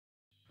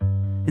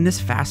In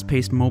this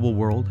fast-paced mobile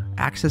world,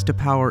 access to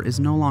power is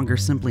no longer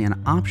simply an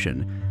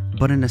option,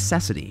 but a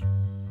necessity.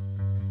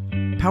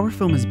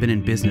 PowerFilm has been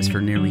in business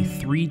for nearly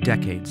 3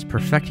 decades,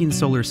 perfecting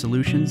solar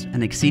solutions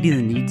and exceeding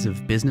the needs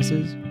of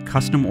businesses,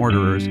 custom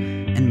orderers,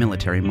 and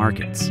military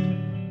markets.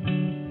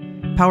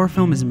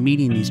 PowerFilm is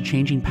meeting these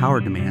changing power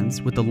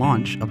demands with the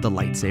launch of the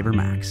LightSaver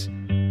Max.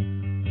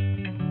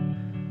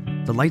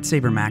 The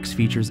LightSaver Max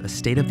features a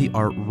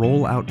state-of-the-art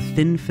roll-out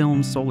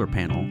thin-film solar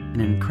panel in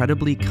an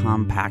incredibly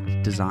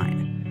compact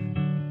design.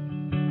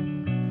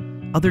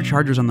 Other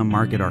chargers on the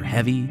market are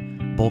heavy,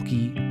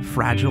 bulky,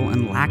 fragile,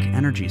 and lack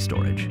energy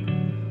storage.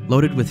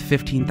 Loaded with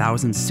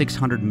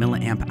 15,600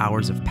 milliamp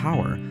hours of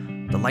power,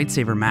 the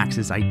LightSaver Max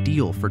is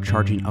ideal for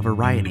charging a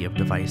variety of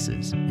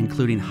devices,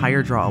 including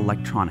higher draw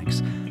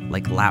electronics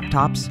like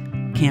laptops,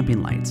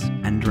 camping lights,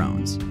 and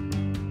drones.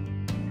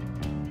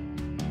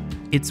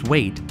 Its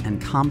weight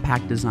and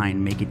compact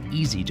design make it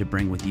easy to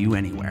bring with you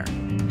anywhere.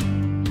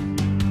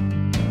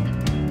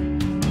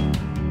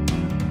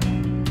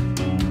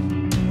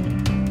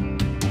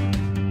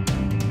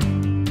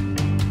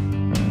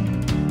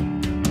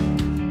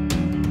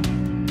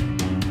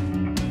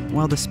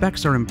 While the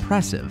specs are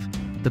impressive,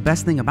 the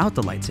best thing about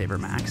the LightSaver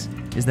Max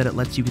is that it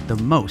lets you get the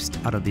most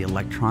out of the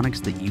electronics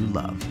that you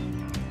love.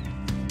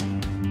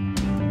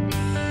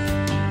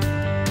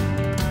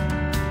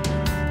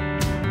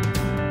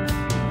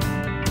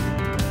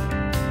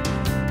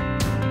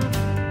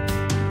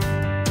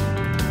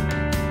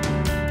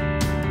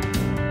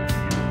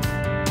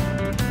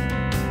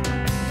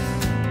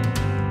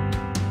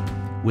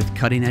 With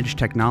cutting-edge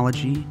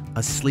technology,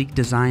 a sleek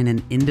design,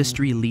 and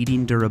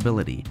industry-leading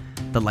durability,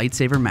 the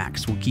LightSaver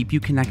Max will keep you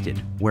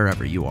connected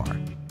wherever you are.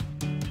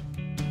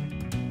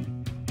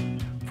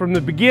 From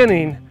the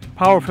beginning,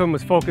 PowerFilm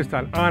was focused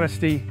on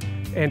honesty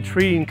and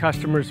treating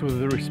customers with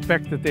the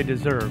respect that they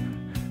deserve.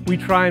 We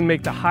try and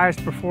make the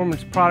highest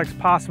performance products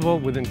possible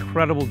with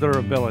incredible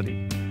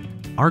durability.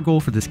 Our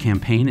goal for this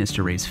campaign is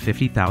to raise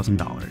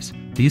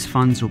 $50,000. These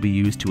funds will be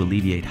used to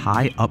alleviate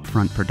high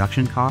upfront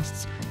production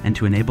costs and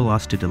to enable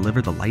us to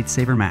deliver the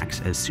LightSaver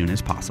Max as soon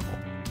as possible.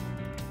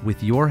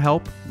 With your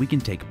help, we can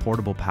take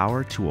portable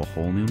power to a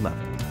whole new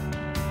level.